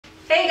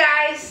Hey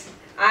guys!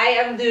 I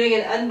am doing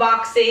an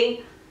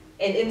unboxing,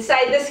 and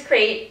inside this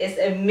crate is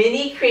a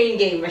mini crane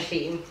game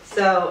machine.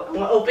 So I'm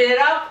gonna open it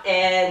up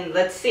and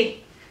let's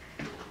see.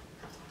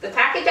 The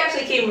package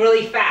actually came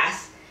really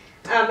fast.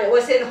 It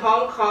was in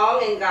Hong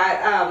Kong and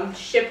got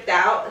shipped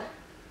out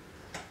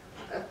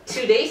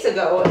 2 days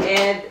ago,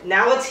 and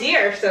now it's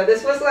here. So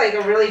this was like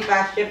a really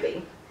fast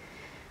shipping.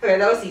 Okay,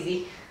 that was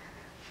easy.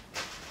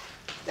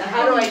 Now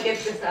how do I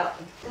get this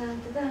out? Dun,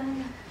 dun,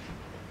 dun.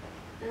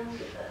 Dun, dun, dun,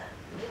 dun.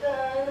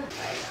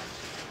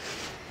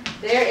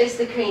 There is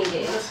the crane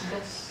game. Yeah.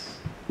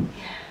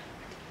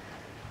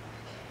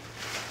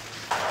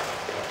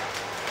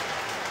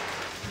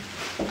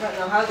 I don't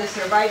know how this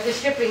survived the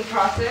shipping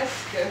process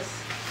because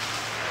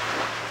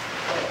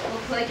it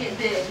looks like it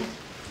did.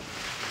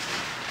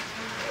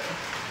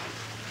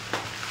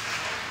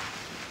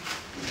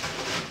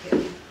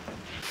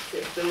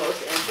 This is the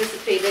most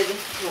anticipated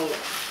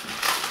moment.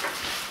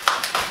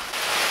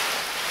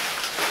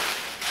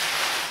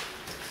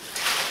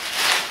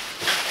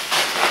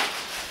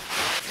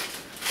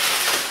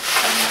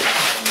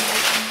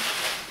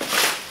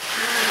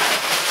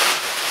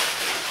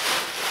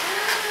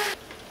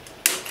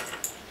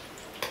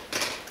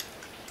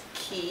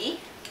 Key,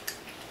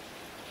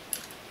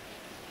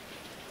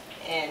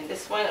 and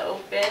this one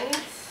opens.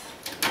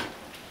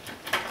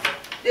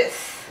 This,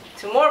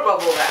 2 more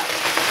bubble wrap.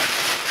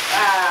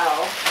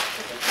 Wow,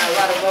 a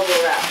lot of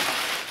bubble wrap.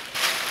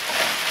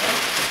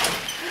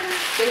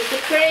 There's the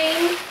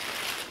crane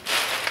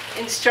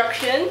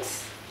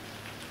instructions.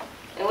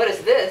 And what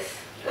is this?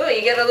 Oh,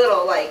 you get a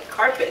little like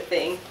carpet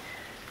thing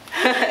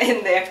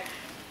in there.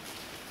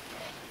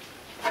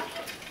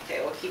 Okay,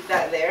 we'll keep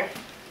that there.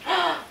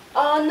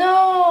 Oh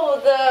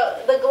no,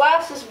 the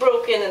glass is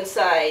broken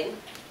inside.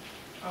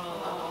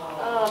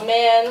 Oh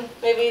man,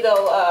 maybe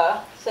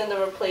they'll send a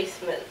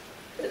replacement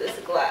for this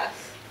glass.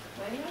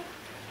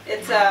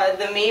 It's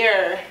the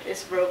mirror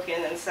is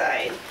broken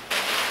inside.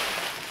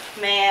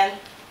 Man,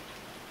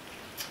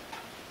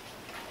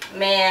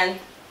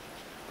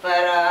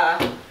 but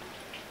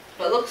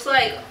looks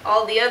like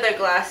all the other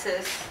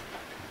glasses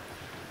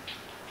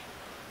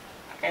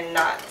are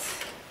not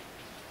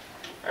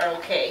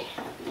okay.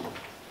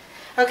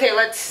 Okay,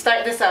 let's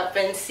start this up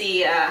and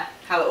see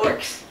how it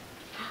works.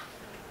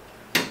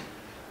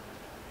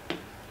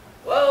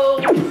 Whoa!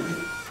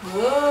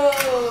 Whoa!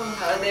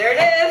 Oh, there it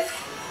is!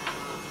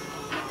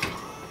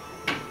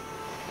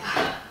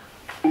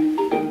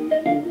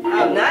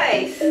 Oh,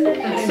 nice!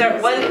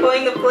 Start 1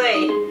 coin to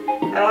play.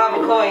 I don't have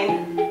a coin.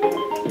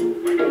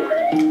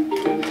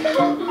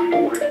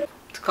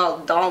 It's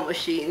called Doll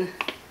Machine.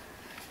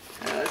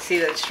 Let's see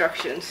the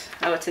instructions.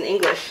 Oh, it's in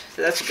English,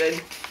 so that's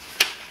good.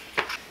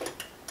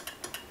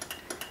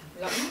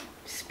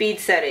 Speed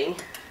setting,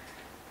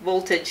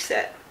 voltage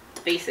set,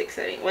 basic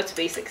setting. What's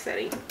basic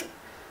setting?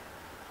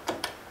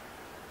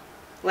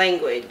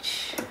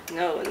 Language.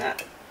 No,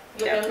 not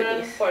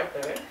Japanese.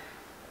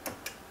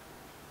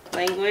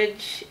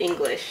 Language,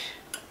 English.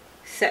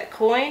 Set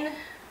coin.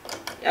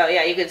 Oh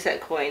yeah, you could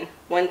set coin.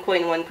 1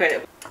 coin, 1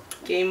 credit.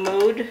 Game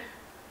mode.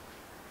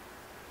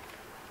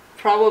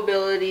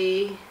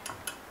 Probability,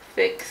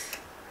 fix.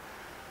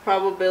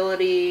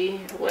 Probability,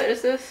 what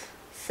is this?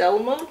 Cell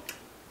mode?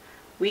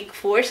 Weak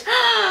force.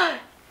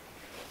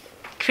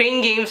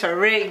 Crane games are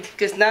rigged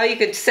because now you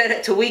could set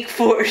it to weak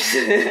force.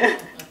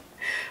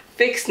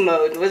 Fixed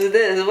mode. What's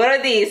this? What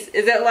are these?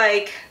 Is that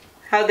like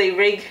how they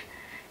rig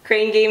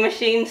crane game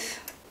machines?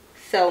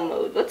 Cell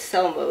mode. What's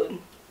cell mode?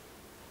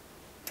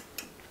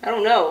 I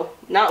don't know.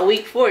 Not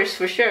weak force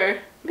for sure.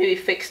 Maybe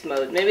fixed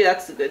mode. Maybe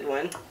that's a good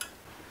one.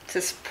 It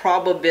says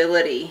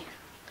probability.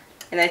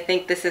 And I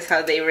think this is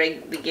how they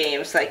rig the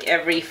games. Like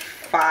every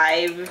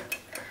 5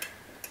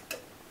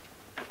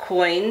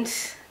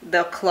 coins,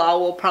 the claw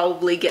will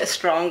probably get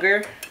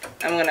stronger.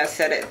 I'm gonna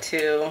set it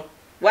to,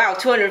 wow,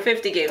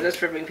 250 games.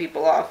 That's ripping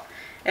people off.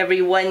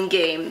 Every 1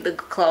 game, the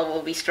claw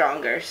will be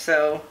stronger.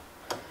 So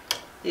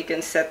you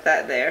can set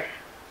that there.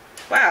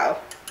 Wow.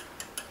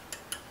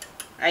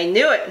 I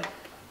knew it.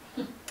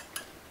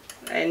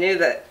 I knew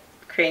that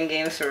crane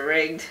games were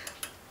rigged.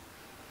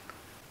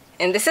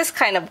 And this is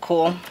kind of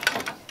cool.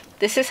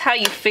 This is how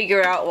you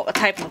figure out what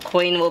type of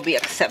coin will be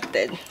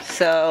accepted.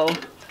 So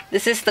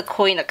this is the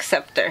coin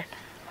acceptor.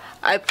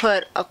 I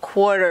put a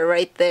quarter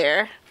right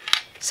there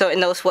so it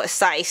knows what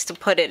size to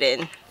put it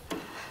in.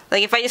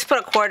 Like if I just put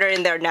a quarter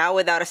in there now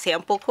without a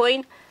sample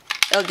coin,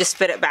 it'll just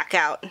spit it back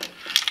out.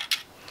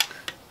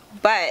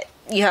 But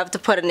you have to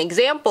put an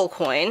example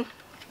coin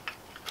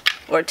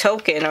or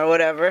token or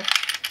whatever.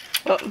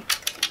 Oh.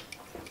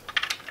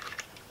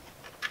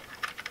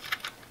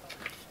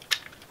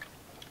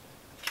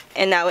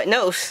 And now it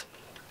knows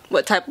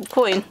what type of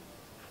coin.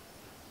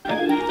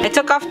 I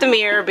took off the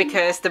mirror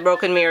because the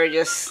broken mirror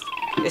just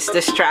is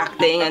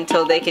distracting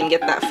until they can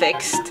get that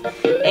fixed.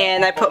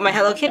 And I put my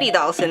Hello Kitty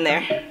dolls in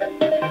there.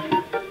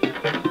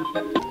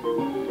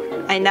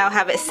 I now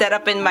have it set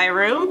up in my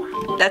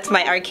room. That's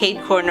my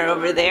arcade corner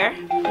over there.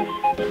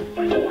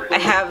 I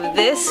have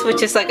this,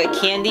 which is like a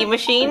candy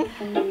machine.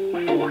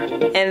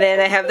 And then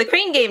I have the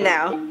crane game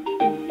now.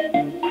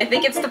 I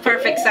think it's the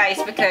perfect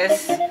size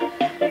because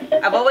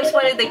I've always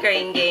wanted the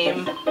crane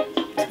game.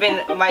 It's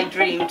been my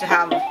dream to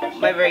have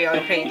my very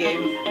own crane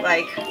game,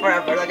 like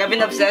forever. Like I've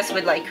been obsessed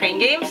with like crane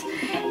games,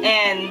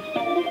 and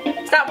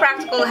it's not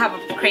practical to have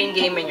a crane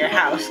game in your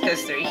house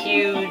because they're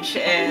huge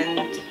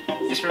and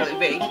just really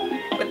big.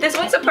 But this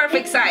one's a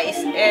perfect size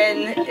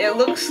and it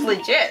looks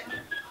legit.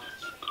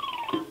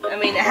 I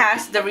mean, it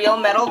has the real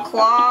metal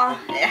claw,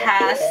 it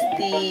has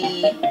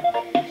the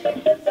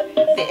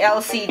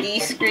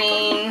LCD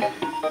screen.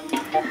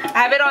 I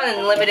have it on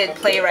unlimited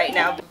play right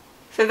now.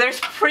 So there's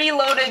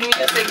preloaded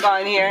music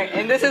on here,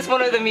 and this is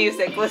one of the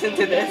music. Listen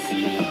to this.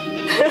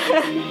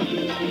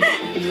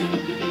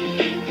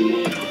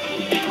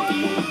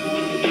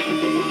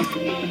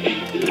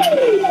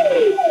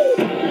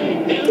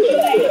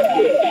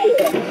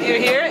 You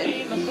hear it?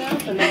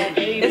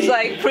 It's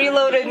like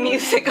preloaded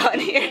music on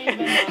here.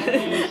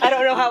 I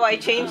don't know how I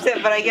changed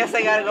it, but I guess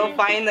I gotta go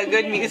find the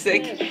good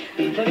music.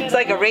 It's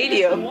like a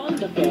radio.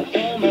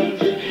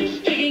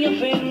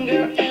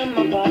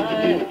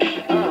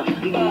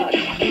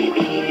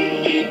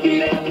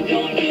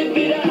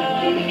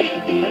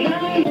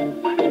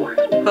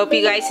 Hope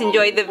you guys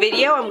enjoyed the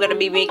video. I'm gonna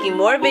be making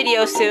more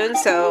videos soon,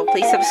 so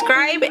please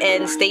subscribe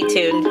and stay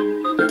tuned.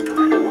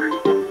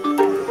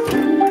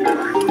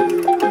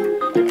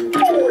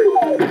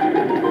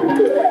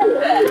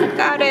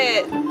 Got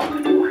it.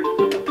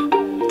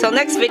 Till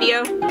next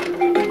video.